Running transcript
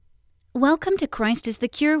Welcome to Christ is the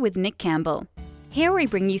Cure with Nick Campbell. Here we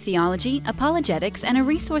bring you theology, apologetics, and a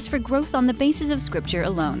resource for growth on the basis of Scripture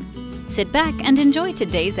alone. Sit back and enjoy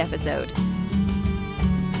today's episode.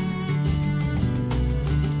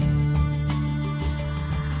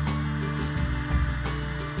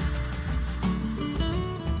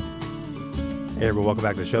 Hey everyone, welcome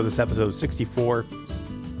back to the show. This is episode 64,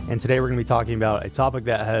 and today we're going to be talking about a topic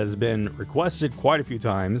that has been requested quite a few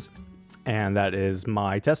times, and that is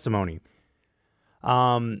my testimony.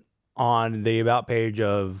 On the About page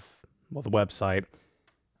of the website,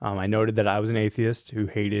 I noted that I was an atheist who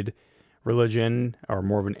hated religion, or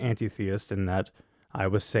more of an anti-theist, in that I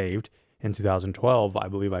was saved in 2012, I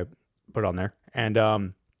believe I put on there, and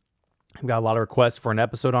I've got a lot of requests for an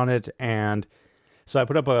episode on it, and so I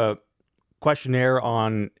put up a questionnaire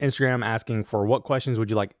on Instagram asking for what questions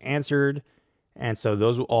would you like answered, and so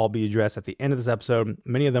those will all be addressed at the end of this episode.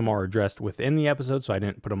 Many of them are addressed within the episode, so I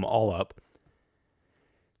didn't put them all up.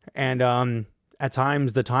 And at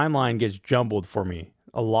times the timeline gets jumbled for me.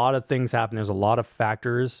 A lot of things happen. There's a lot of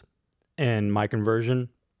factors in my conversion,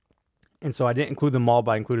 and so I didn't include them all,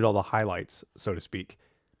 but I included all the highlights, so to speak.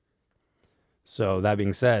 So that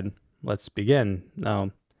being said, let's begin.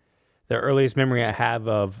 Now, the earliest memory I have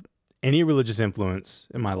of any religious influence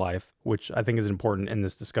in my life, which I think is important in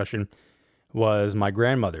this discussion, was my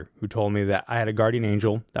grandmother, who told me that I had a guardian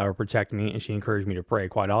angel that would protect me, and she encouraged me to pray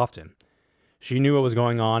quite often. She knew what was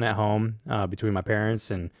going on at home between my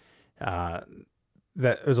parents, and that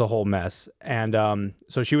it was a whole mess. And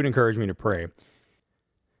so she would encourage me to pray.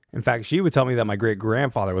 In fact, she would tell me that my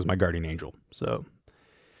great-grandfather was my guardian angel. So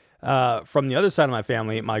from the other side of my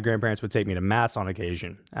family, my grandparents would take me to Mass on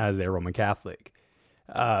occasion, as they're Roman Catholic.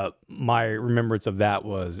 My remembrance of that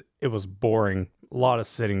was, it was boring. A lot of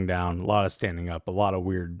sitting down, a lot of standing up, a lot of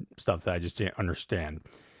weird stuff that I just didn't understand.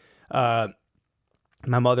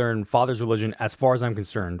 My mother and father's religion, as far as I'm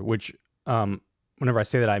concerned, which whenever I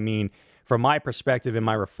say that, I mean, from my perspective and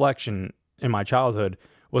my reflection in my childhood,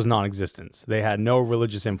 was non-existent. They had no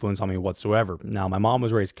religious influence on me whatsoever. Now, my mom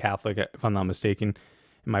was raised Catholic, if I'm not mistaken,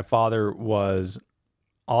 and my father was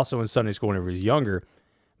also in Sunday school whenever he was younger.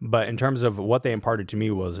 But in terms of what they imparted to me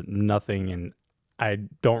was nothing, and I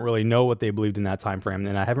don't really know what they believed in that time frame,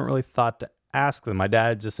 and I haven't really thought to ask them. My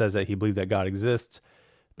dad just says that he believed that God exists,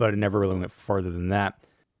 but it never really went further than that.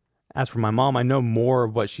 As for my mom, I know more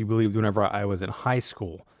of what she believed whenever I was in high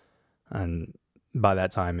school, and by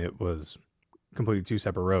that time it was completely two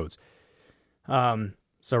separate roads.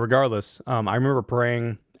 So regardless, I remember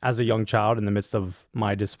praying as a young child in the midst of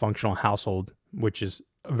my dysfunctional household, which is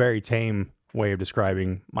a very tame way of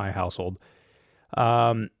describing my household.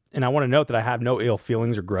 And I want to note that I have no ill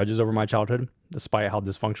feelings or grudges over my childhood, despite how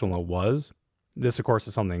dysfunctional it was. This, of course,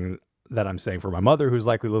 is something that I'm saying for my mother, who's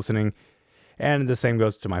likely listening, and the same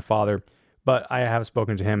goes to my father. But I have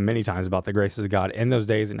spoken to him many times about the graces of God in those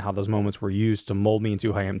days and how those moments were used to mold me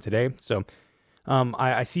into who I am today. So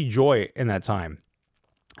I see joy in that time.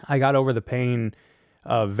 I got over the pain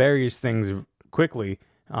of various things quickly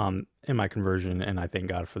in my conversion, and I thank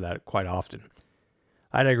God for that quite often.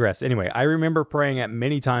 I digress. Anyway, I remember praying at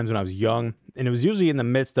many times when I was young, and it was usually in the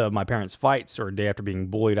midst of my parents' fights or a day after being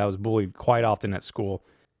bullied. I was bullied quite often at school,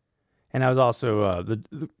 and I was also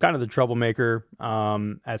the kind of the troublemaker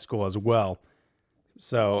at school as well.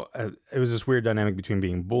 So it was this weird dynamic between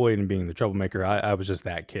being bullied and being the troublemaker. I was just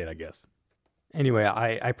that kid, I guess. Anyway,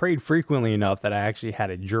 I prayed frequently enough that I actually had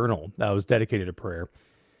a journal that was dedicated to prayer.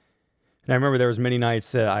 And I remember there was many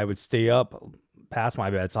nights that I would stay up past my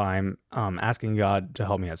bedtime, asking God to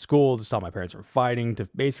help me at school, to stop my parents from fighting, to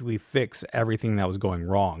basically fix everything that was going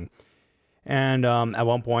wrong. And at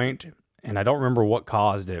one point, and I don't remember what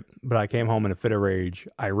caused it, but I came home in a fit of rage.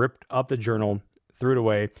 I ripped up the journal, threw it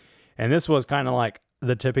away, and this was kind of like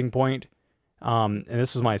the tipping point. And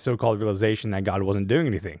this was my so-called realization that God wasn't doing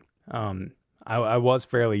anything. I was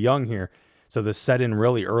fairly young here, so this set in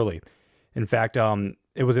really early. In fact,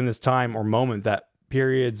 it was in this time or moment that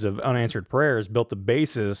periods of unanswered prayers built the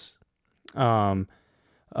basis of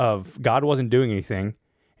God wasn't doing anything,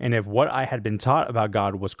 and if what I had been taught about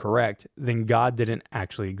God was correct, then God didn't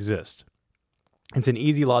actually exist. It's an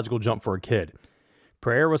easy logical jump for a kid.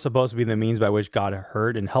 Prayer was supposed to be the means by which God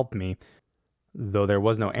heard and helped me, though there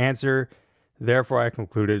was no answer. Therefore, I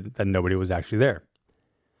concluded that nobody was actually there.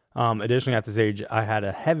 Additionally, at this age, I had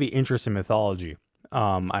a heavy interest in mythology.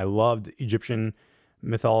 I loved Egyptian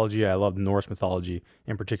mythology. I loved Norse mythology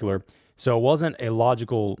in particular. So it wasn't a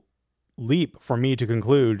logical leap for me to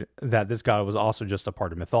conclude that this God was also just a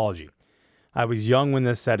part of mythology. I was young when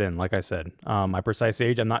this set in, like I said. My precise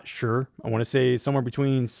age, I'm not sure. I want to say somewhere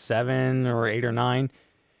between 7 or 8 or 9.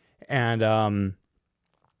 And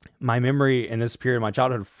my memory in this period of my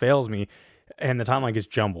childhood fails me, and the timeline gets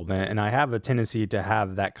jumbled. And I have a tendency to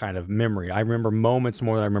have that kind of memory. I remember moments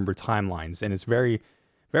more than I remember timelines, and it's very,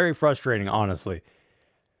 very frustrating, honestly.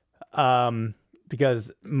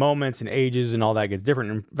 Because moments and ages and all that gets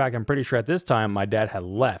different. In fact, I'm pretty sure at this time my dad had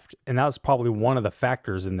left, and that was probably one of the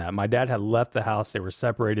factors in that. My dad had left the house, they were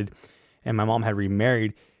separated, and my mom had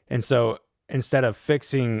remarried. And so instead of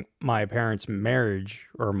fixing my parents' marriage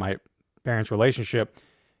or my parents' relationship,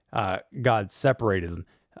 God separated them.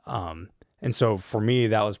 And so for me,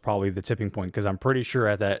 that was probably the tipping point, because I'm pretty sure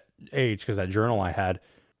at that age, because that journal I had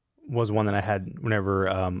was one that I had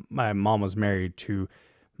whenever my mom was married to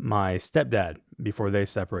my stepdad before they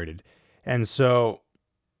separated. And so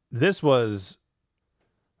this was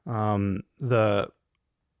the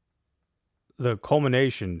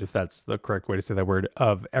culmination, if that's the correct way to say that word,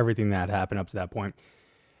 of everything that happened up to that point.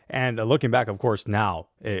 And looking back, of course, now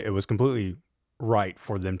it was completely right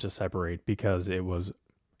for them to separate, because it was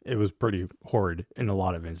pretty horrid in a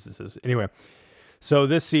lot of instances. Anyway, so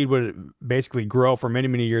this seed would basically grow for many,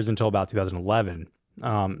 many years until about 2011.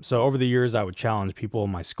 So over the years, I would challenge people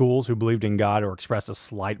in my schools who believed in God or expressed a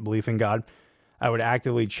slight belief in God. I would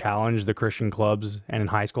actively challenge the Christian clubs, and in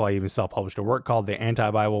high school, I even self-published a work called The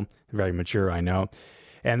Anti-Bible. Very mature, I know.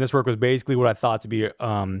 And this work was basically what I thought to be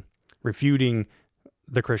refuting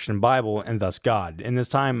the Christian Bible and thus God. In this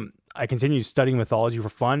time, I continued studying mythology for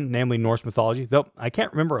fun, namely Norse mythology, though I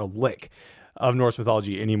can't remember a lick of Norse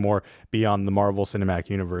mythology anymore beyond the Marvel Cinematic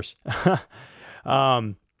Universe.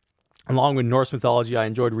 Along with Norse mythology, I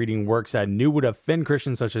enjoyed reading works I knew would offend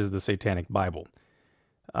Christians, such as the Satanic Bible.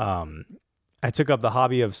 I took up the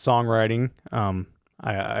hobby of songwriting.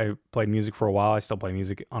 I played music for a while. I still play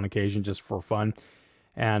music on occasion just for fun.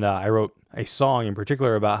 And I wrote a song in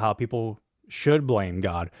particular about how people should blame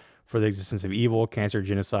God for the existence of evil, cancer,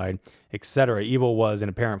 genocide, etc. Evil was an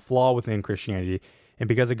apparent flaw within Christianity, and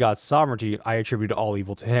because of God's sovereignty, I attribute all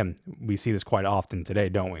evil to him. We see this quite often today,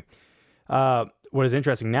 don't we? What is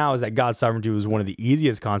interesting now is that God's sovereignty was one of the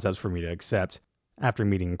easiest concepts for me to accept after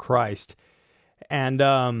meeting Christ. And,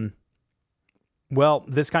 well,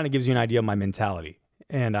 this kind of gives you an idea of my mentality.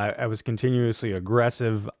 And I was continuously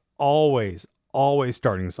aggressive, always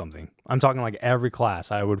starting something. I'm talking like every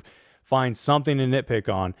class. I would find something to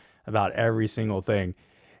nitpick on about every single thing.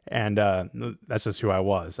 And that's just who I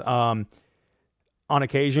was. On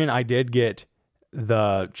occasion, I did get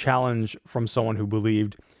the challenge from someone who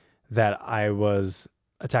believed that I was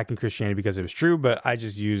attacking Christianity because it was true, but I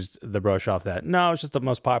just used the brush off that. No, it's just the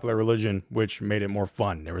most popular religion, which made it more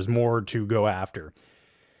fun. There was more to go after.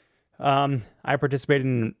 I participated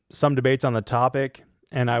in some debates on the topic,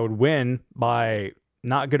 and I would win by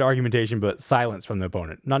not good argumentation, but silence from the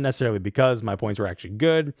opponent. Not necessarily because my points were actually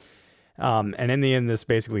good. And in the end, this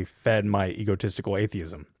basically fed my egotistical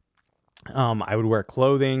atheism. I would wear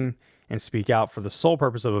clothing and speak out for the sole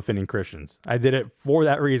purpose of offending Christians. I did it for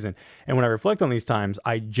that reason. And when I reflect on these times,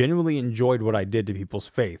 I genuinely enjoyed what I did to people's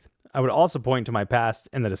faith. I would also point to my past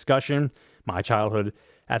in the discussion, my childhood,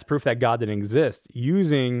 as proof that God didn't exist,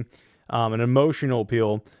 using an emotional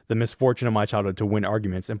appeal, the misfortune of my childhood, to win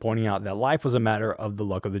arguments, and pointing out that life was a matter of the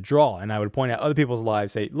luck of the draw. And I would point out other people's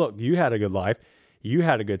lives, say, look, you had a good life, you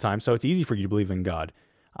had a good time, so it's easy for you to believe in God.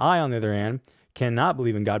 I, on the other hand, cannot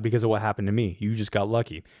believe in God because of what happened to me. You just got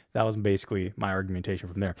lucky. That was basically my argumentation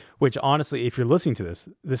from there, which honestly, if you're listening to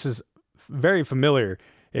this is very familiar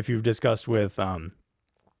if you've discussed with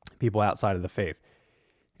people outside of the faith.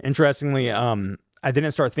 Interestingly, I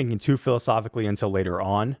didn't start thinking too philosophically until later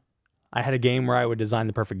on. I had a game where I would design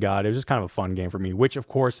the perfect God. It was just kind of a fun game for me, which of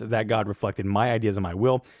course that God reflected my ideas and my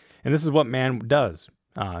will. And this is what man does.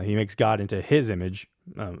 He makes God into his image.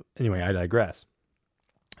 Anyway, I digress.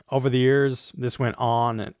 Over the years, this went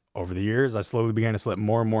on, and over the years, I slowly began to slip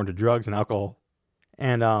more and more into drugs and alcohol.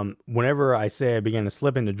 And whenever I say I began to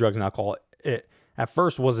slip into drugs and alcohol, it at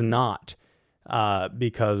first was not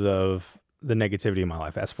because of the negativity in my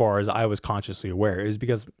life. As far as I was consciously aware, it was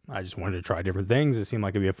because I just wanted to try different things. It seemed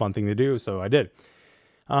like it'd be a fun thing to do, so I did.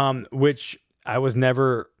 Which I was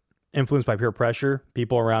never influenced by peer pressure.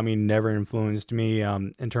 People around me never influenced me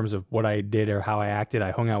in terms of what I did or how I acted.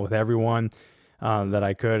 I hung out with everyone that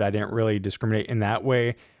I could. I didn't really discriminate in that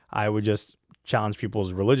way. I would just challenge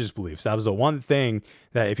people's religious beliefs. That was the one thing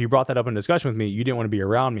that if you brought that up in discussion with me, you didn't want to be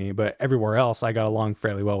around me, but everywhere else, I got along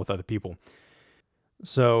fairly well with other people.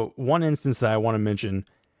 So one instance that I want to mention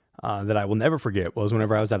that I will never forget was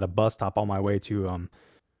whenever I was at a bus stop on my way to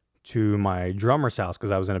my drummer's house,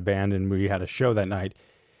 because I was in a band and we had a show that night.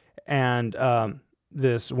 And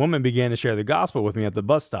this woman began to share the gospel with me at the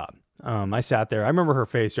bus stop. I sat there. I remember her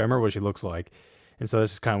face. I remember what she looks like. And so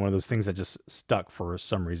this is kind of one of those things that just stuck for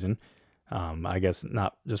some reason. I guess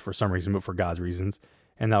not just for some reason, but for God's reasons.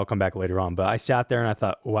 And that'll come back later on. But I sat there and I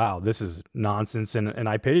thought, wow, this is nonsense. And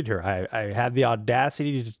I pitied her. I had the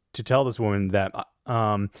audacity to tell this woman that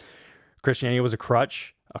Christianity was a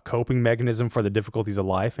crutch, a coping mechanism for the difficulties of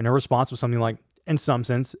life. And her response was something like, in some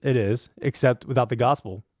sense, it is, except without the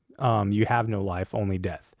gospel, you have no life, only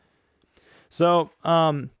death. So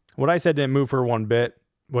what I said didn't move her one bit.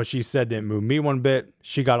 What she said didn't move me one bit.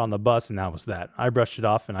 She got on the bus and that was that. I brushed it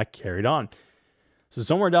off and I carried on. So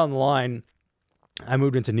somewhere down the line, I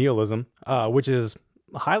moved into nihilism, which is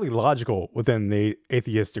highly logical within the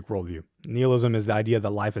atheistic worldview. Nihilism is the idea that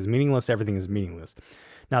life is meaningless, everything is meaningless.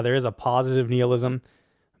 Now, there is a positive nihilism,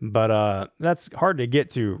 but that's hard to get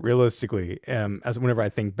to realistically as whenever I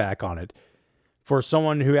think back on it. For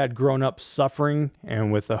someone who had grown up suffering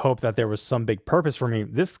and with the hope that there was some big purpose for me,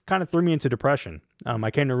 this kind of threw me into depression. I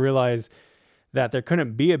came to realize that there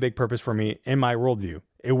couldn't be a big purpose for me in my worldview.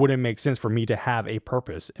 It wouldn't make sense for me to have a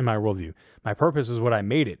purpose in my worldview. My purpose is what I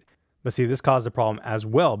made it. But see, this caused a problem as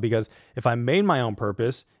well, because if I made my own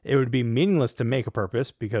purpose, it would be meaningless to make a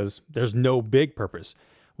purpose because there's no big purpose.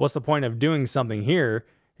 What's the point of doing something here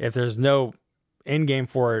if there's no end game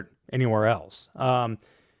for it anywhere else?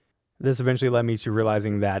 This eventually led me to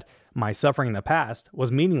realizing that my suffering in the past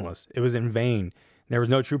was meaningless. It was in vain. There was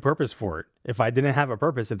no true purpose for it. If I didn't have a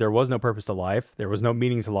purpose, if there was no purpose to life, there was no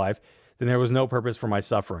meaning to life, then there was no purpose for my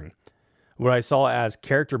suffering. What I saw as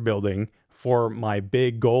character building for my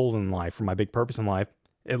big goal in life, for my big purpose in life,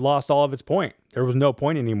 it lost all of its point. There was no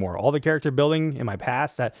point anymore. All the character building in my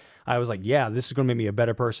past that I was like, yeah, this is going to make me a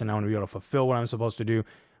better person. I want to be able to fulfill what I'm supposed to do.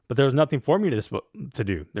 But there was nothing for me to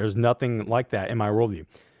do. There's nothing like that in my worldview.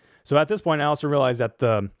 So at this point, I also realized that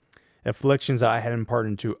the afflictions that I had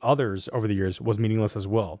imparted to others over the years was meaningless as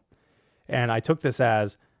well. And I took this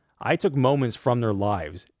as I took moments from their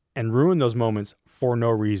lives and ruined those moments for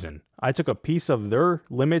no reason. I took a piece of their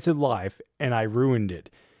limited life and I ruined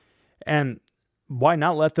it. And why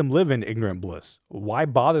not let them live in ignorant bliss? Why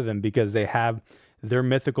bother them because they have their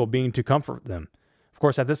mythical being to comfort them? Of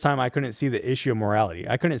course, at this time, I couldn't see the issue of morality.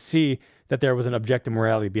 I couldn't see that there was an objective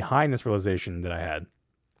morality behind this realization that I had.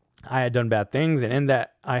 I had done bad things, and in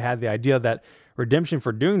that, I had the idea that redemption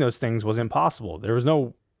for doing those things was impossible. There was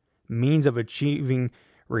no means of achieving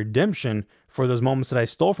redemption for those moments that I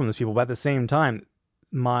stole from those people. But at the same time,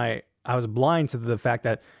 I was blind to the fact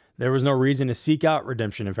that there was no reason to seek out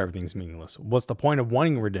redemption if everything's meaningless. What's the point of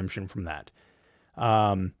wanting redemption from that?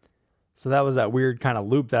 So that was that weird kind of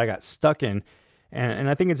loop that I got stuck in. And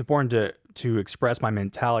I think it's important to express my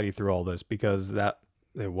mentality through all this because that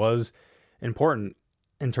it was important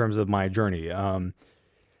in terms of my journey.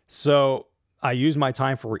 So I used my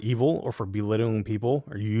time for evil or for belittling people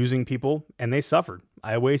or using people, and they suffered.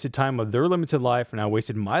 I wasted time of their limited life, and I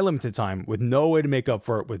wasted my limited time with no way to make up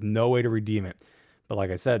for it, with no way to redeem it. But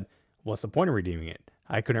like I said, what's the point of redeeming it?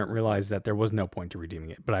 I couldn't realize that there was no point to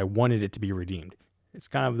redeeming it, but I wanted it to be redeemed. It's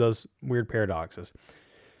kind of those weird paradoxes.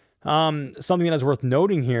 Something that is worth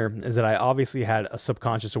noting here is that I obviously had a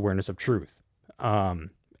subconscious awareness of truth.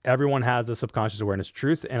 Everyone has the subconscious awareness of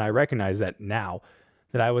truth, and I recognize that now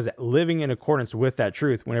that I was living in accordance with that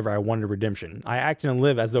truth whenever I wanted redemption. I acted and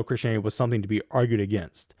lived as though Christianity was something to be argued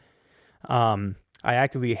against. I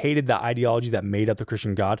actively hated the ideology that made up the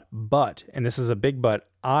Christian God, but, and this is a big but,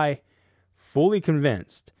 I fully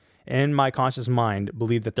convinced in my conscious mind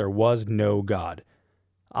believed that there was no God.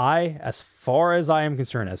 As far as I am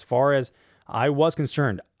concerned, as far as I was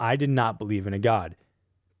concerned, I did not believe in a God.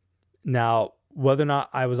 Now, whether or not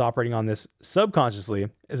I was operating on this subconsciously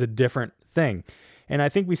is a different thing. And I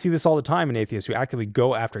think we see this all the time in atheists who actively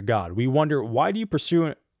go after God. We wonder, why do you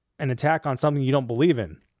pursue an attack on something you don't believe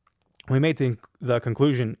in? We made the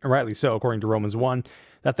conclusion, and rightly so, according to Romans 1,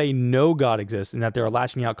 that they know God exists and that they're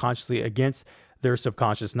lashing out consciously against their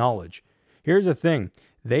subconscious knowledge. Here's the thing.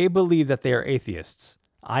 They believe that they are atheists.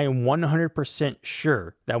 I am 100%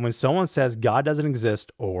 sure that when someone says God doesn't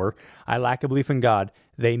exist or I lack a belief in God,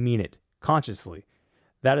 they mean it consciously.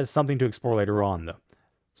 That is something to explore later on, though.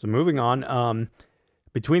 So moving on,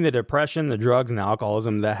 between the depression, the drugs, and the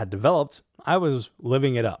alcoholism that had developed, I was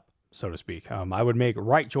living it up, so to speak. I would make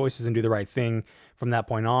right choices and do the right thing from that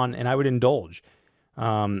point on, and I would indulge.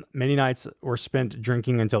 Many nights were spent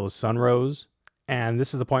drinking until the sun rose, and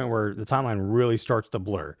this is the point where the timeline really starts to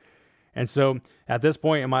blur. And so at this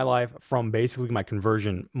point in my life, from basically my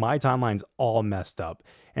conversion, my timeline's all messed up,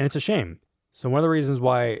 and it's a shame. So one of the reasons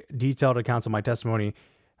why detailed accounts of my testimony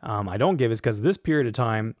I don't give is because this period of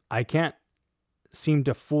time, I can't seem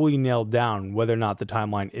to fully nail down whether or not the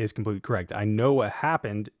timeline is completely correct. I know what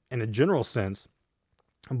happened in a general sense,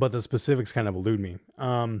 but the specifics kind of elude me.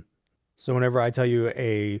 So whenever I tell you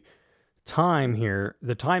a time here,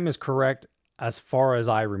 the time is correct as far as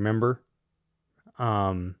I remember.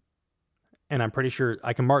 And I'm pretty sure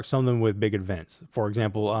I can mark something with big events. For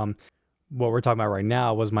example, what we're talking about right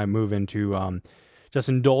now was my move into just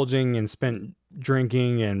indulging and spent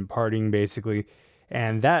drinking and partying basically.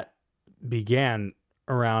 And that began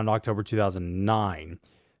around October 2009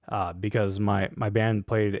 because my band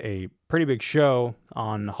played a pretty big show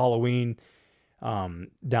on Halloween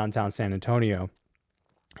downtown San Antonio.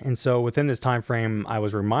 And so within this time frame, I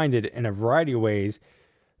was reminded in a variety of ways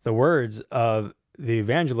the words of the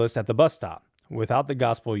evangelist at the bus stop. Without the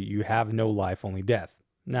gospel, you have no life, only death.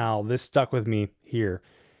 Now, this stuck with me here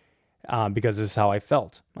because this is how I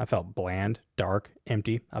felt. I felt bland, dark,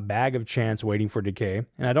 empty, a bag of chance waiting for decay.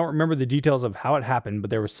 And I don't remember the details of how it happened, but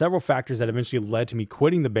there were several factors that eventually led to me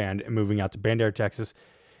quitting the band and moving out to Bandera, Texas.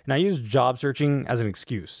 And I used job searching as an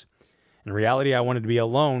excuse. In reality, I wanted to be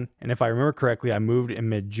alone, and if I remember correctly, I moved in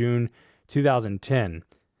mid-June 2010.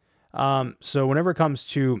 So whenever it comes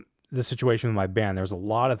to the situation with my band, there's a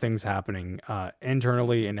lot of things happening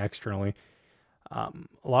internally and externally. A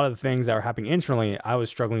lot of the things that were happening internally, I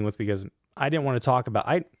was struggling with because I didn't want to talk about.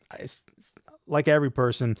 I like every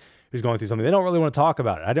person who's going through something, they don't really want to talk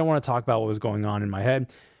about it. I didn't want to talk about what was going on in my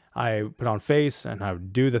head. I put on face and I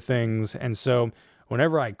would do the things, and so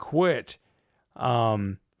whenever I quit,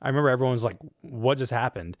 I remember everyone was like, what just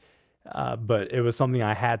happened? But it was something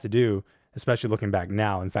I had to do, especially looking back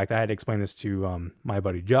now. In fact, I had to explain this to my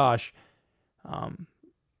buddy Josh a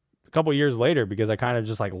couple of years later because I kind of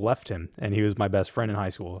just like left him, and he was my best friend in high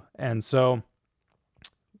school. And so,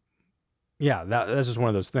 yeah, that's just one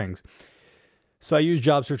of those things. So I used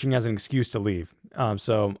job searching as an excuse to leave.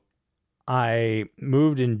 So I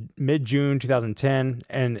moved in mid-June 2010,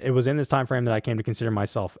 and it was in this time frame that I came to consider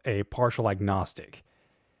myself a partial agnostic.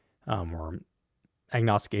 Or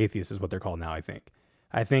agnostic atheist is what they're called now, I think.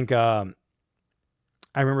 I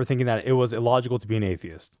remember thinking that it was illogical to be an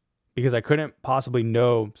atheist because I couldn't possibly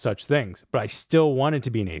know such things, but I still wanted to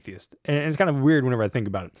be an atheist. And it's kind of weird whenever I think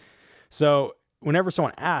about it. So whenever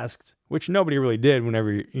someone asked, which nobody really did whenever,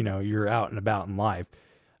 you're out and about in life,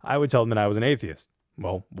 I would tell them that I was an atheist.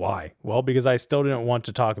 Well, why? Well, because I still didn't want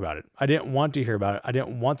to talk about it. I didn't want to hear about it. I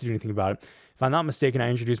didn't want to do anything about it. If I'm not mistaken, I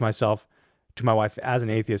introduced myself to my wife as an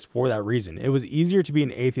atheist for that reason. It was easier to be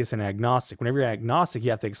an atheist than an agnostic. Whenever you're an agnostic, you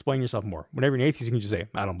have to explain yourself more. Whenever you're an atheist, you can just say,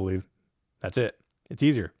 I don't believe. That's it. It's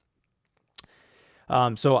easier.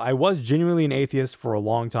 So I was genuinely an atheist for a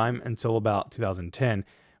long time until about 2010,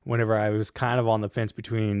 whenever I was kind of on the fence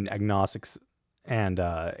between agnostics and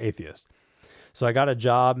atheist. So I got a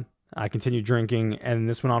job, I continued drinking, and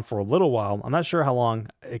this went on for a little while. I'm not sure how long.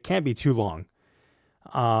 It can't be too long.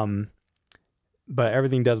 But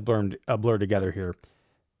everything does blur together here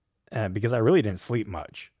because I really didn't sleep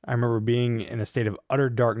much. I remember being in a state of utter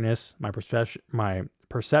darkness. My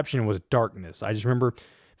perception was darkness. I just remember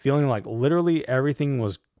feeling like literally everything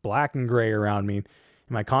was black and gray around me. And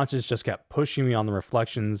my conscience just kept pushing me on the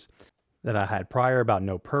reflections that I had prior about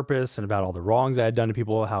no purpose and about all the wrongs I had done to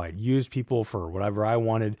people, how I'd used people for whatever I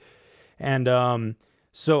wanted. And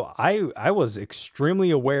so I was extremely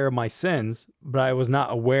aware of my sins, but I was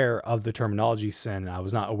not aware of the terminology sin. I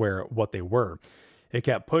was not aware of what they were. It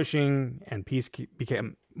kept pushing, and peace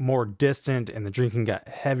became more distant, and the drinking got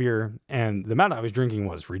heavier, and the amount I was drinking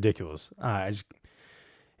was ridiculous.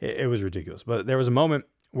 It was ridiculous. But there was a moment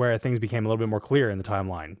where things became a little bit more clear in the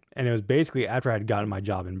timeline, and it was basically after I had gotten my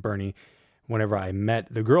job in Boerne, whenever I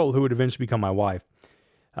met the girl who would eventually become my wife.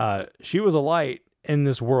 She was a light in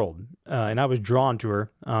this world, and I was drawn to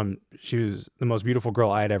her. She was the most beautiful girl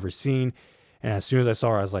I had ever seen, and as soon as I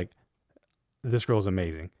saw her, I was like, this girl's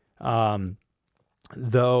amazing.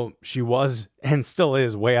 Though she was, and still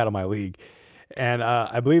is, way out of my league. And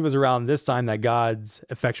I believe it was around this time that God's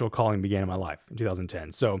effectual calling began in my life, in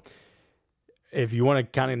 2010. So if you want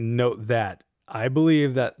to kind of note that, I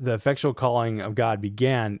believe that the effectual calling of God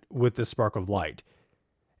began with the spark of light.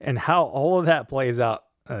 And how all of that plays out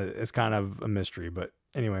is kind of a mystery. But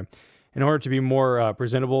anyway, in order to be more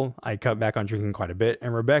presentable, I cut back on drinking quite a bit.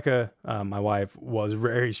 And Rebecca, my wife, was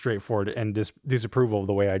very straightforward and disapproval of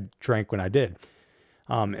the way I drank when I did.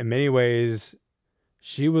 In many ways,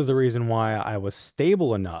 she was the reason why I was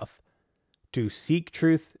stable enough to seek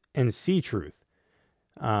truth and see truth.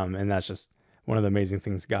 And that's just one of the amazing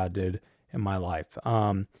things God did in my life.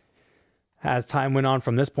 As time went on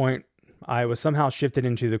from this point, I was somehow shifted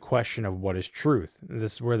into the question of what is truth.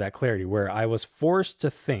 This is where that clarity, where I was forced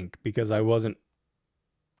to think because I wasn't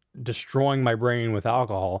destroying my brain with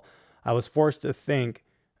alcohol. I was forced to think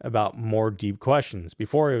about more deep questions.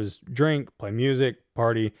 Before it was drink, play music,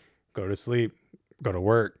 party, go to sleep, go to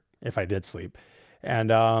work, if I did sleep.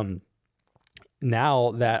 And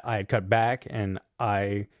now that I had cut back and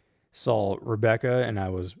I saw Rebecca and I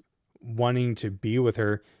was wanting to be with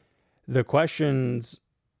her, the questions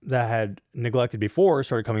that I had neglected before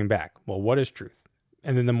started coming back. Well, what is truth?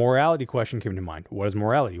 And then the morality question came to mind. What is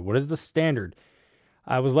morality? What is the standard?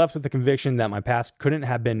 I was left with the conviction that my past couldn't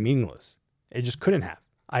have been meaningless. It just couldn't have.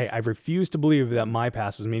 I refused to believe that my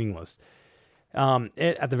past was meaningless.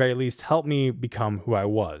 It, at the very least, helped me become who I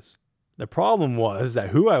was. The problem was that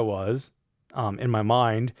who I was, in my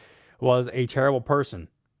mind, was a terrible person,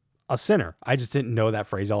 a sinner. I just didn't know that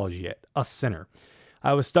phraseology yet, a sinner.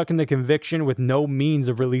 I was stuck in the conviction with no means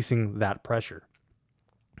of releasing that pressure.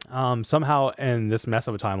 Somehow, in this mess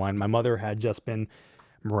of a timeline, my mother had just been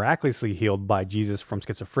miraculously healed by Jesus from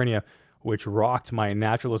schizophrenia, which rocked my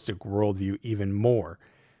naturalistic worldview even more.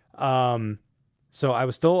 So I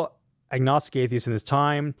was still agnostic atheist in this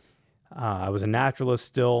time. I was a naturalist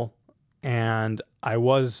still, and I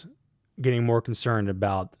was getting more concerned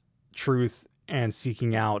about truth and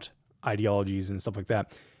seeking out ideologies and stuff like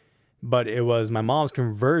that. But it was my mom's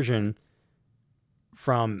conversion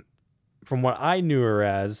from what I knew her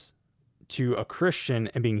as to a Christian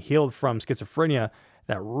and being healed from schizophrenia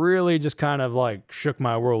that really just kind of like shook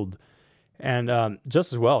my world. And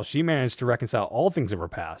just as well, she managed to reconcile all things of her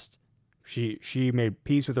past. She made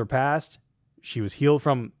peace with her past. She was healed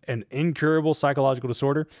from an incurable psychological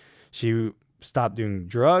disorder. She stopped doing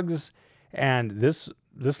drugs. And this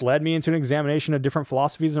led me into an examination of different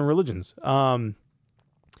philosophies and religions.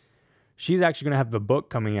 She's actually going to have a book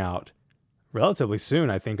coming out relatively soon,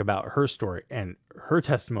 I think, about her story. And her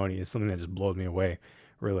testimony is something that just blows me away,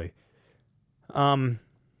 really.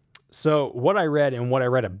 So what I read and what I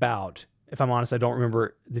read about, if I'm honest, I don't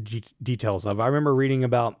remember the details of. I remember reading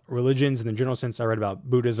about religions in the general sense. I read about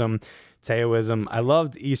Buddhism, Taoism. I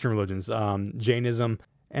loved Eastern religions, Jainism,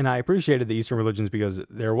 and I appreciated the Eastern religions because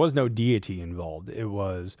there was no deity involved. It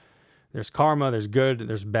was, there's karma, there's good,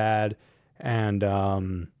 there's bad,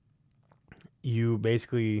 and you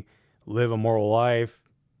basically live a moral life.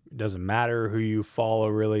 It doesn't matter who you follow,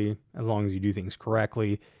 really, as long as you do things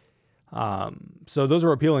correctly. So those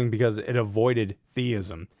were appealing because it avoided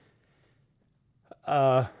theism.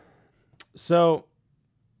 So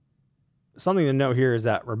something to note here is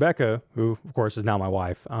that Rebecca, who of course is now my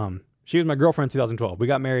wife, she was my girlfriend in 2012. We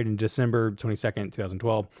got married in December 22nd,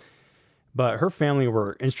 2012, but her family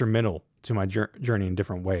were instrumental to my journey in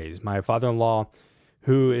different ways. My father-in-law,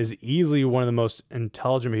 who is easily one of the most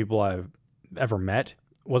intelligent people I've ever met,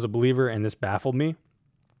 was a believer, and this baffled me.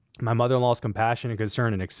 My mother-in-law's compassion and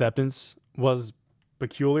concern and acceptance was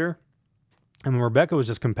peculiar. And Rebecca was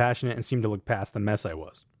just compassionate and seemed to look past the mess I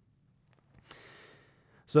was.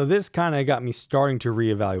 So this kind of got me starting to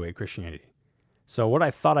reevaluate Christianity. So what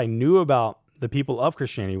I thought I knew about the people of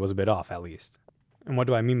Christianity was a bit off, at least. And what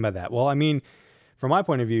do I mean by that? Well, I mean, from my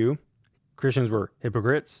point of view, Christians were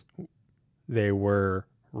hypocrites. They were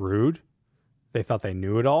rude. They thought they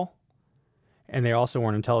knew it all. And they also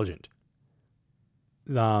weren't intelligent.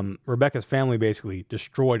 Rebecca's family basically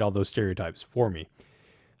destroyed all those stereotypes for me.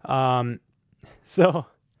 So,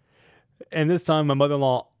 and this time my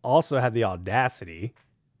mother-in-law also had the audacity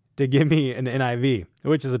to give me an NIV,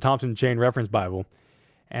 which is a Thompson Chain Reference Bible.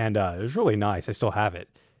 And it was really nice. I still have it.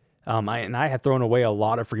 I had thrown away a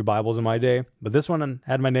lot of free Bibles in my day, but this one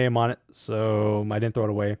had my name on it, so I didn't throw it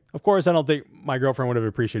away. Of course, I don't think my girlfriend would have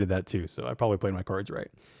appreciated that too, so I probably played my cards right.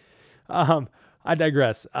 I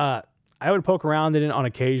digress. I would poke around in it on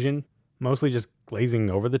occasion, mostly just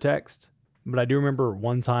glazing over the text. But I do remember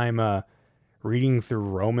one time reading through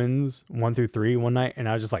Romans 1-3 one night, and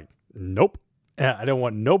I was just like, nope, I don't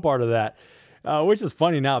want no part of that. Which is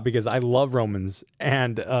funny now because I love Romans.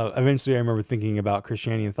 And eventually I remember thinking about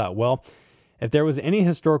Christianity and thought, well, if there was any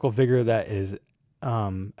historical figure that is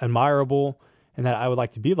admirable and that I would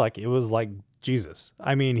like to be like, it was like Jesus.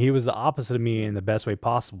 I mean, he was the opposite of me in the best way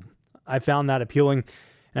possible. I found that appealing.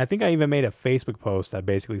 And I think I even made a Facebook post that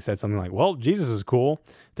basically said something like, well, Jesus is cool.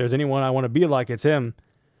 If there's anyone I want to be like, it's him.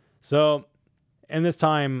 So in this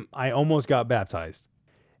time, I almost got baptized.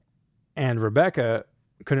 And Rebecca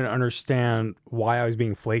couldn't understand why I was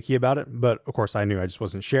being flaky about it. But of course, I knew I just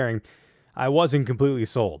wasn't sharing. I wasn't completely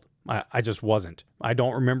sold. I just wasn't. I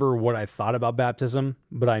don't remember what I thought about baptism,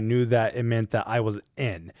 but I knew that it meant that I was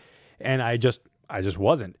in. And I just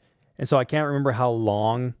wasn't. And so I can't remember how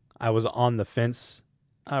long I was on the fence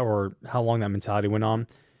or how long that mentality went on.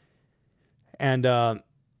 And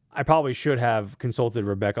I probably should have consulted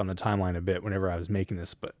Rebecca on the timeline a bit whenever I was making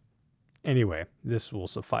this. But anyway, this will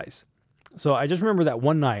suffice. So I just remember that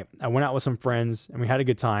one night I went out with some friends and we had a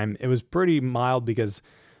good time. It was pretty mild because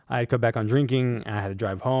I had cut back on drinking and I had to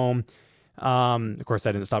drive home. Of course,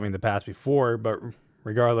 that didn't stop me in the past before, but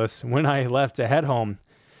regardless, when I left to head home,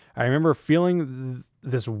 I remember feeling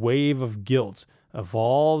this wave of guilt of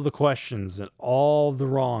all the questions and all the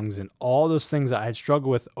wrongs and all those things that I had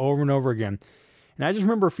struggled with over and over again. And I just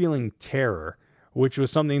remember feeling terror, which was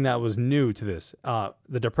something that was new to this.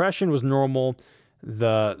 The depression was normal.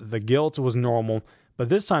 The guilt was normal, but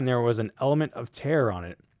this time there was an element of terror on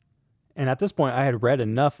it. And at this point, I had read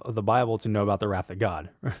enough of the Bible to know about the wrath of God.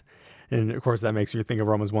 And of course, that makes me think of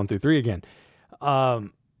Romans 1-3 again.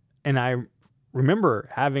 And I remember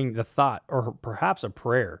having the thought, or perhaps a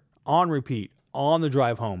prayer, on repeat, on the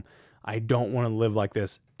drive home, I don't want to live like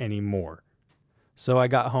this anymore. So I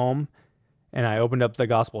got home and I opened up the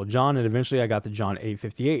Gospel of John, and eventually I got to John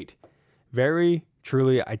 8:58. Very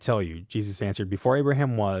truly, I tell you, Jesus answered, before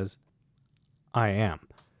Abraham was, I am.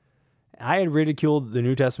 I had ridiculed the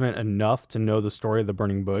New Testament enough to know the story of the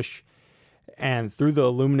burning bush. And through the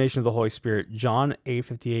illumination of the Holy Spirit, John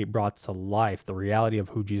 8:58 brought to life the reality of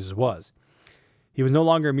who Jesus was. He was no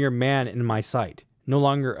longer a mere man in my sight, no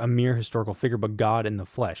longer a mere historical figure, but God in the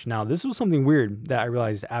flesh. Now, this was something weird that I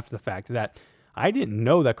realized after the fact, that I didn't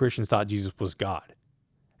know that Christians thought Jesus was God.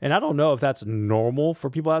 And I don't know if that's normal for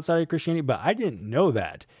people outside of Christianity, but I didn't know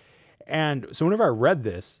that. And so whenever I read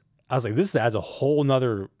this, I was like, this adds a whole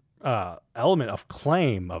nother element of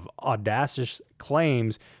claim, of audacious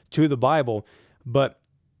claims to the Bible. But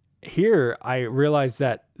here I realized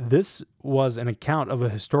that this was an account of a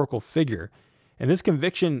historical figure. And this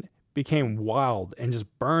conviction became wild and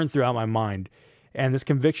just burned throughout my mind. And this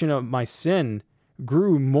conviction of my sin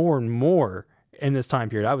grew more and more in this time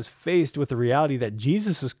period. I was faced with the reality that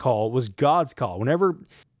Jesus' call was God's call. Whenever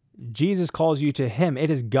Jesus calls you to him, it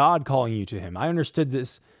is God calling you to him. I understood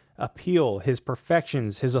this appeal, his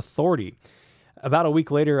perfections, his authority. About a week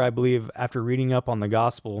later, I believe, after reading up on the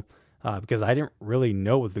gospel, because I didn't really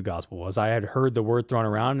know what the gospel was. I had heard the word thrown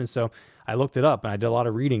around, and so I looked it up, and I did a lot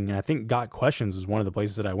of reading, and I think Got Questions was one of the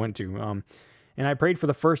places that I went to. And I prayed for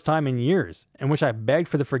the first time in years, in which I begged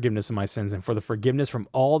for the forgiveness of my sins and for the forgiveness from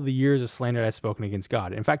all the years of slander I'd spoken against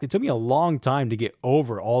God. In fact, it took me a long time to get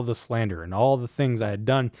over all the slander and all the things I had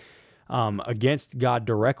done against God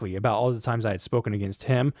directly, about all the times I had spoken against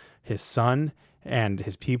him, his son, and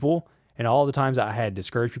his people, and all the times I had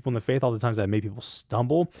discouraged people in the faith, all the times I made people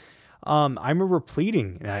stumble. I remember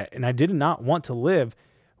pleading, and I did not want to live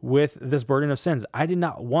with this burden of sins. I did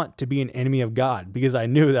not want to be an enemy of God because I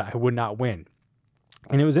knew that I would not win.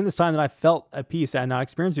 And it was in this time that I felt a peace that I had not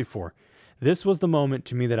experienced before. This was the moment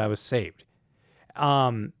to me that I was saved.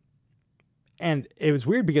 And it was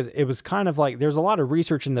weird because it was kind of like there's a lot of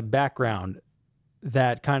research in the background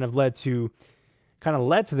that kind of led to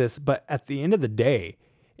this. But at the end of the day,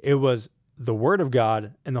 it was the Word of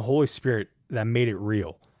God and the Holy Spirit that made it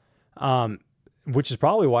real, which is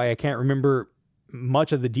probably why I can't remember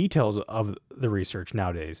much of the details of the research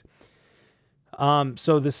nowadays.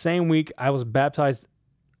 So the same week, I was baptized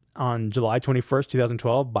on July 21st,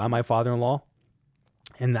 2012 by my father-in-law.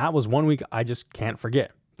 And that was one week I just can't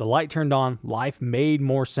forget. The light turned on, life made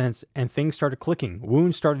more sense, and things started clicking.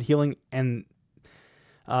 Wounds started healing, and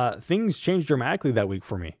things changed dramatically that week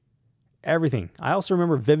for me. Everything. I also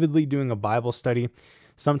remember vividly doing a Bible study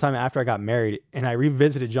sometime after I got married, and I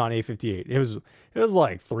revisited John 8:58. It was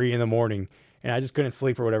like 3 a.m, and I just couldn't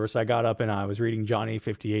sleep or whatever, so I got up and I was reading John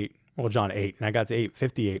 8:58. Well, John 8, and I got to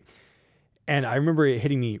 8:58. And I remember it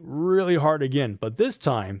hitting me really hard again, but this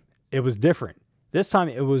time it was different. This time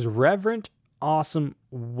it was reverent, awesome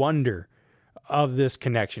wonder of this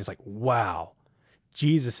connection. It's like, wow,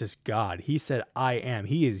 Jesus is God. He said, I am.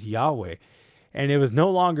 He is Yahweh. And it was no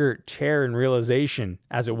longer terror and realization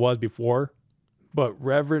as it was before, but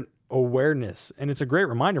reverent awareness. And it's a great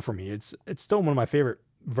reminder for me. It's still one of my favorite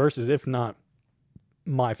verses, if not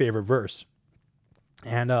my favorite verse.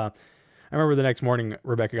 And I remember the next morning,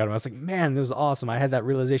 Rebecca got him. I was like, man, this was awesome. I had that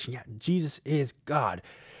realization. Yeah, Jesus is God.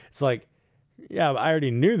 It's like, yeah, I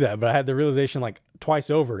already knew that, but I had the realization like twice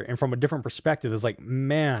over. And from a different perspective, it's like,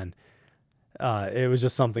 man, it was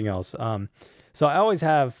just something else. So I always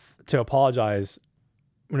have to apologize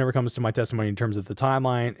whenever it comes to my testimony in terms of the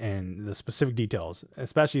timeline and the specific details,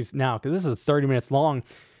 especially now, because this is 30 minutes long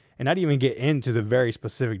and I didn't even get into the very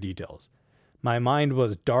specific details. My mind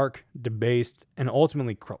was dark, debased, and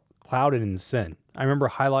ultimately clouded in sin. I remember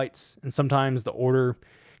highlights, and sometimes the order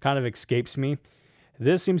kind of escapes me.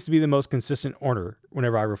 This seems to be the most consistent order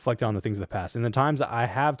whenever I reflect on the things of the past. In the times that I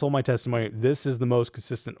have told my testimony, this is the most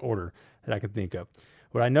consistent order that I can think of.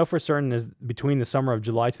 What I know for certain is between the summer of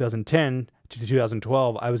July 2010 to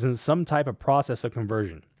 2012, I was in some type of process of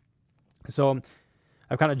conversion. So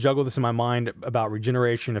I've kind of juggled this in my mind about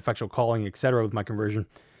regeneration, effectual calling, etc. with my conversion.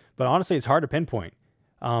 But honestly, it's hard to pinpoint.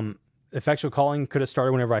 Effectual calling could have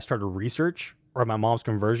started whenever I started research or my mom's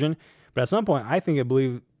conversion. But at some point, I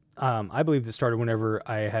believe it started whenever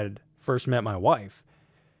I had first met my wife.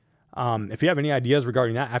 If you have any ideas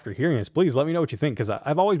regarding that after hearing this, please let me know what you think, because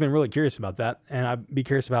I've always been really curious about that, and I'd be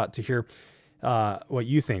curious to hear what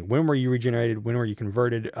you think. When were you regenerated? When were you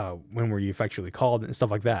converted? When were you effectually called? And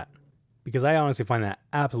stuff like that, because I honestly find that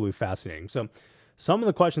absolutely fascinating. So some of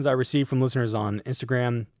the questions I received from listeners on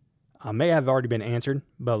Instagram may have already been answered,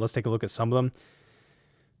 but let's take a look at some of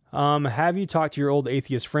them. Have you talked to your old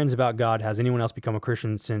atheist friends about God? Has anyone else become a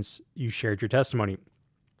Christian since you shared your testimony?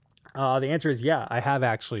 The answer is yeah, I have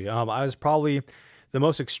actually. I was probably the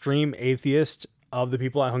most extreme atheist of the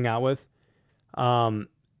people I hung out with. And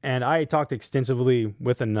I talked extensively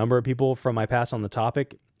with a number of people from my past on the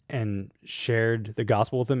topic and shared the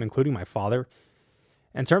gospel with them, including my father.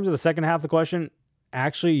 In terms of the second half of the question,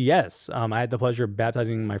 actually, yes. I had the pleasure of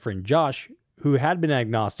baptizing my friend Josh, who had been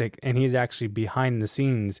agnostic, and he's actually behind the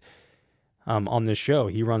scenes on this show.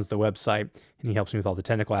 He runs the website, and he helps me with all the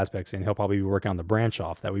technical aspects, and he'll probably be working on the branch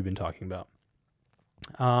off that we've been talking about.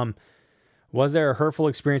 Was there a hurtful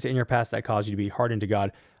experience in your past that caused you to be hardened to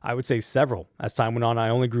God? I would say several. As time went on, I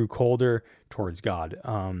only grew colder towards God.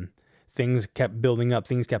 Things kept building up.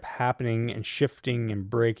 Things kept happening and shifting and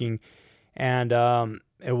breaking. And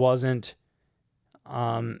it wasn't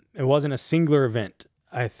a singular event,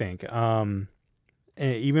 I think.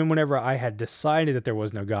 And even whenever I had decided that there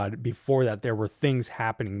was no God, before that, there were things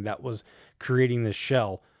happening that was creating this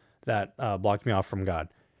shell that blocked me off from God.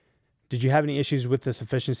 Did you have any issues with the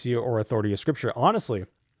sufficiency or authority of Scripture? Honestly,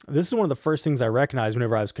 this is one of the first things I recognized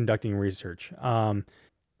whenever I was conducting research.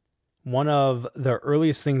 One of the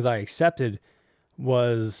earliest things I accepted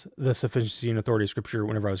was the sufficiency and authority of Scripture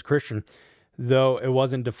whenever I was a Christian, though it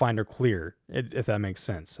wasn't defined or clear, if that makes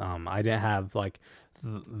sense. I didn't have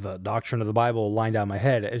the doctrine of the Bible lined out in my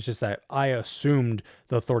head. It's just that I assumed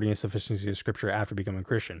the authority and sufficiency of Scripture after becoming a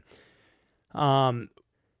Christian.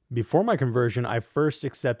 Before my conversion, I first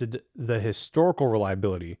accepted the historical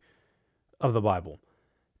reliability of the Bible,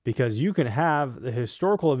 because you can have the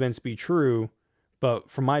historical events be true,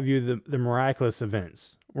 but from my view, the miraculous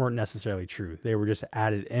events weren't necessarily true. They were just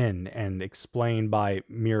added in and explained by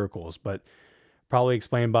miracles, but probably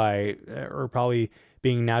explained by, or probably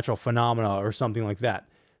being natural phenomena or something like that.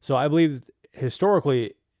 So I believe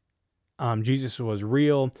historically, Jesus was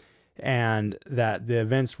real, and that the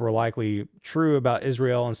events were likely true about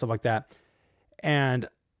Israel and stuff like that. And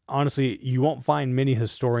honestly, you won't find many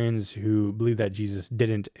historians who believe that Jesus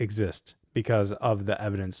didn't exist because of the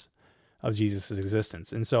evidence of Jesus'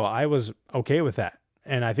 existence. And so I was okay with that.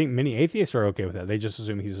 And I think many atheists are okay with that. They just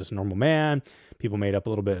assume he's just a normal man. People made up a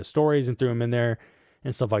little bit of stories and threw him in there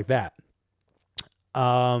and stuff like that.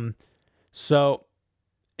 So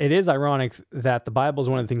it is ironic that the Bible is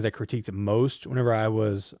one of the things I critiqued the most whenever I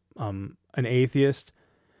was an atheist.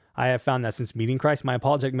 I have found that since meeting Christ, my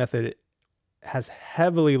apologetic method has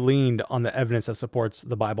heavily leaned on the evidence that supports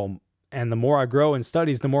the Bible. And the more I grow in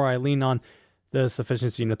studies, the more I lean on the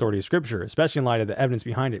sufficiency and authority of Scripture, especially in light of the evidence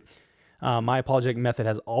behind it. My apologetic method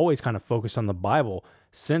has always kind of focused on the Bible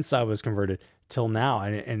since I was converted till now,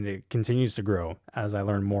 and it continues to grow as I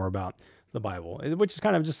learn more about the Bible, which is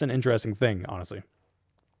kind of just an interesting thing, honestly.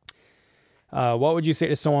 What would you say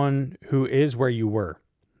to someone who is where you were?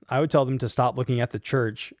 I would tell them to stop looking at the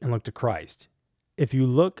church and look to Christ. If you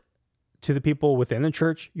look to the people within the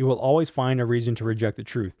church, you will always find a reason to reject the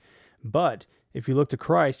truth. But if you look to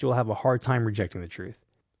Christ, you'll have a hard time rejecting the truth.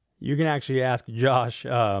 You can actually ask Josh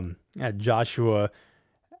at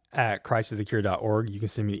joshua@christisthecure.org. You can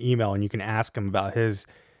send me an email and you can ask him about his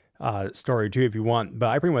story too if you want. But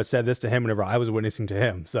I pretty much said this to him whenever I was witnessing to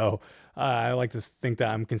him. So I like to think that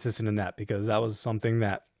I'm consistent in that, because that was something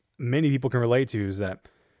that many people can relate to, is that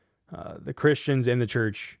the Christians in the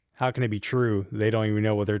church, how can it be true? They don't even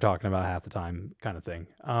know what they're talking about half the time, kind of thing.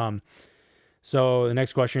 So the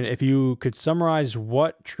next question, if you could summarize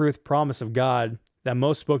what truth promise of God that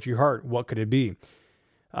most spoke to your heart, what could it be?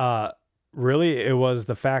 Really, it was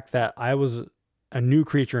the fact that I was a new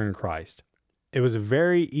creature in Christ. It was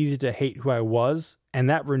very easy to hate who I was, and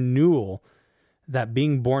that renewal, that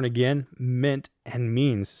being born again meant and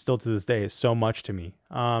means still to this day so much to me.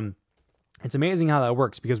 It's amazing how that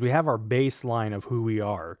works, because we have our baseline of who we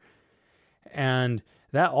are, and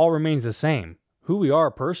that all remains the same. Who we are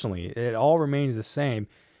personally, it all remains the same.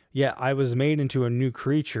 Yet I was made into a new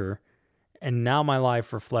creature, and now my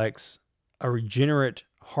life reflects a regenerate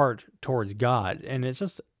heart towards God. And it's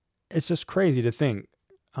just crazy to think.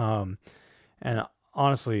 And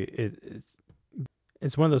honestly,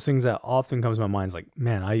 it's one of those things that often comes to my mind. It's like,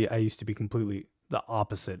 man, I used to be completely the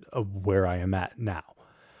opposite of where I am at now.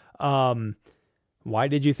 Why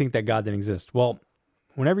did you think that God didn't exist? Well,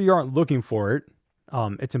 whenever you aren't looking for it,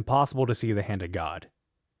 it's impossible to see the hand of God.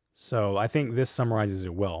 So I think this summarizes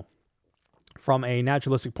it well. From a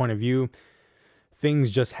naturalistic point of view,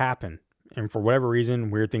 things just happen. And for whatever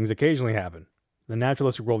reason, weird things occasionally happen. The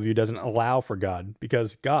naturalistic worldview doesn't allow for God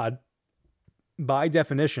because God, by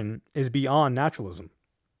definition, is beyond naturalism.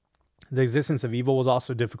 The existence of evil was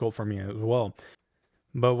also difficult for me as well.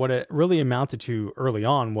 But what it really amounted to early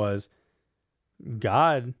on was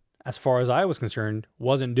God, as far as I was concerned,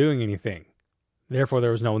 wasn't doing anything. Therefore,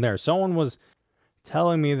 there was no one there. Someone was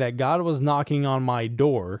telling me that God was knocking on my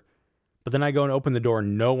door, but then I go and open the door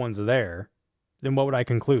and no one's there. Then what would I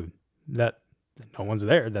conclude? That no one's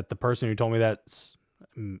there, that the person who told me that's,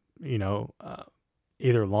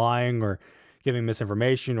 either lying or giving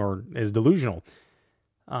misinformation or is delusional.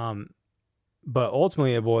 But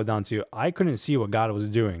ultimately it boiled down to, I couldn't see what God was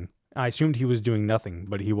doing. I assumed he was doing nothing,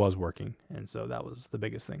 but he was working. And so that was the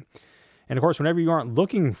biggest thing. And of course, whenever you aren't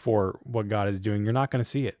looking for what God is doing, you're not going to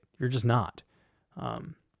see it. You're just not.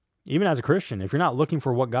 Even as a Christian, if you're not looking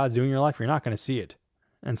for what God's doing in your life, you're not going to see it.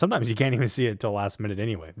 And sometimes you can't even see it till last minute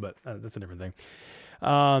anyway, but that's a different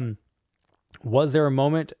thing. Was there a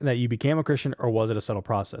moment that you became a Christian, or was it a subtle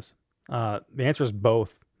process? The answer is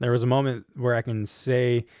both. There was a moment where I can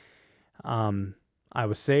say I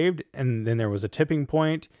was saved, and then there was a tipping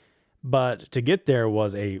point. But to get there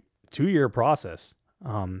was a 2-year process.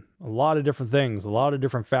 A lot of different things, a lot of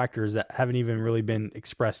different factors that haven't even really been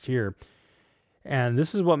expressed here. And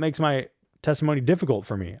this is what makes my testimony difficult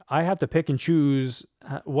for me. I have to pick and choose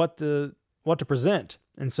what to present.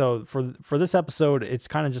 And so for this episode, it's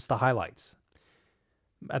kind of just the highlights.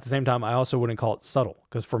 At the same time, I also wouldn't call it subtle,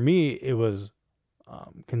 because for me, it was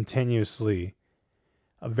continuously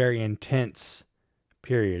a very intense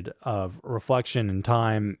period of reflection and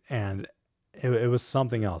time, and it was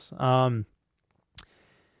something else.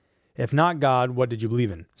 If not God, what did you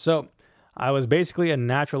believe in? So I was basically a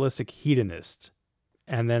naturalistic hedonist,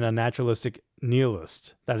 and then a naturalistic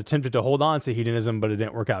nihilist that attempted to hold on to hedonism, but it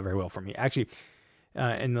didn't work out very well for me. Actually,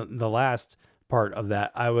 in the last part of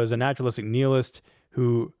that, I was a naturalistic nihilist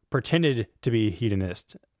who pretended to be a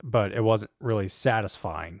hedonist, but it wasn't really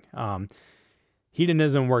satisfying.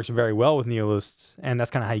 Hedonism works very well with nihilists, and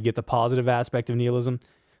that's kind of how you get the positive aspect of nihilism.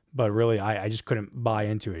 But really, I just couldn't buy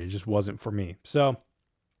into it. It just wasn't for me. So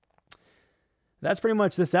that's pretty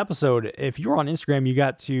much this episode. If you're on Instagram, you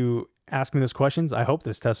got to ask me those questions. I hope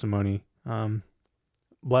this testimony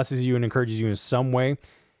blesses you and encourages you in some way.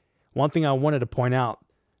 One thing I wanted to point out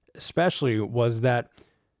especially was that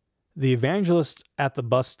the evangelist at the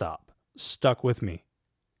bus stop stuck with me.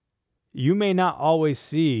 You may not always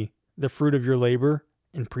see the fruit of your labor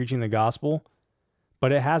in preaching the gospel,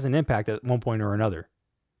 but it has an impact at one point or another.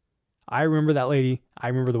 I remember that lady. I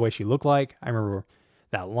remember the way she looked like. I remember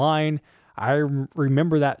that line. I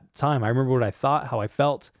remember that time. I remember what I thought, how I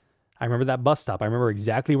felt. I remember that bus stop. I remember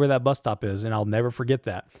exactly where that bus stop is, and I'll never forget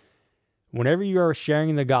that. Whenever you are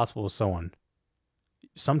sharing the gospel with someone,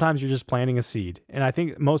 sometimes you're just planting a seed. And I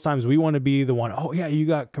think most times we want to be the one, oh yeah, you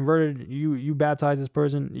got converted, you baptized this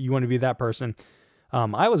person, you want to be that person.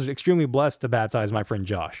 I was extremely blessed to baptize my friend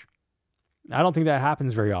Josh. I don't think that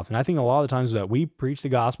happens very often. I think a lot of the times that we preach the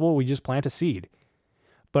gospel, we just plant a seed.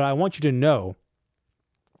 But I want you to know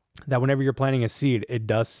that whenever you're planting a seed, it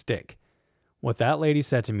does stick. What that lady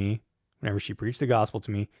said to me, whenever she preached the gospel to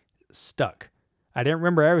me, stuck. I didn't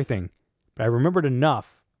remember everything, but I remembered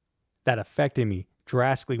enough that affected me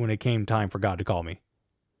drastically when it came time for God to call me.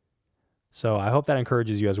 So I hope that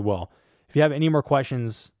encourages you as well. If you have any more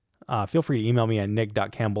questions, feel free to email me at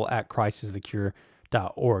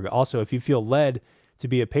nick.campbell@christisthecure.org. Also, if you feel led to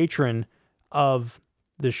be a patron of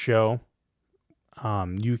this show,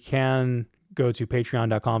 you can go to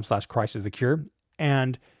patreon.com/christisthecure,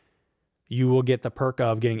 and you will get the perk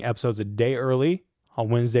of getting episodes a day early on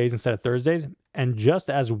Wednesdays instead of Thursdays. And just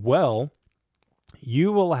as well,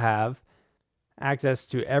 you will have access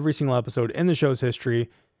to every single episode in the show's history.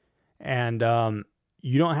 And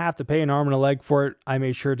you don't have to pay an arm and a leg for it. I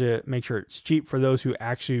made sure to make sure it's cheap for those who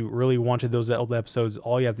actually really wanted those old episodes.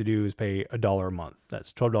 All you have to do is pay $1 a month.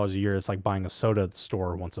 That's $12 a year. It's like buying a soda at the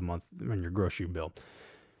store once a month on your grocery bill.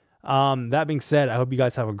 That being said, I hope you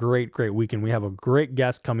guys have a great weekend. We have a great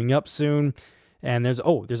guest coming up soon. And there's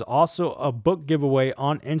also a book giveaway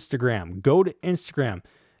on Instagram. Go to Instagram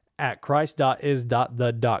at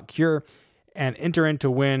christ.is.the.cure and enter in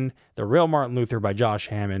to win The Real Martin Luther by Josh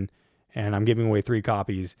Hammond. And I'm giving away 3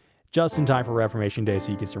 copies just in time for Reformation Day,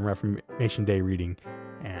 so you get some Reformation Day reading.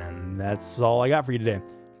 And that's all I got for you today.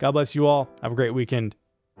 God bless you all. Have a great weekend.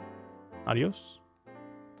 Adios.